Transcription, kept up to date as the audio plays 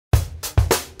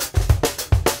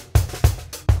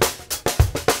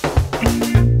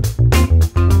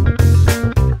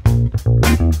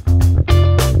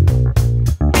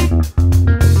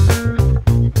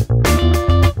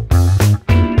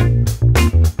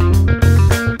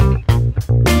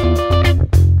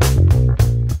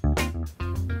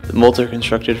molds are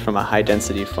constructed from a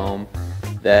high-density foam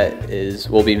that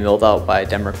will be milled out by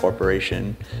Denver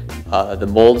Corporation. The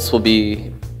molds will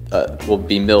be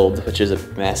milled, which is a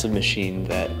massive machine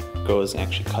that goes and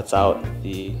actually cuts out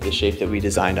the shape that we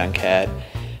designed on CAD.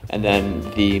 And then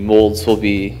the molds will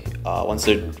be, once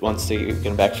they get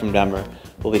them back from Denver,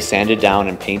 will be sanded down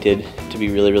and painted to be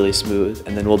really, really smooth.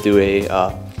 And then we'll do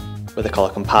what they call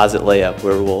a composite layup,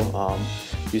 where we'll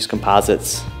use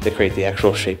composites to create the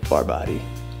actual shape of our body.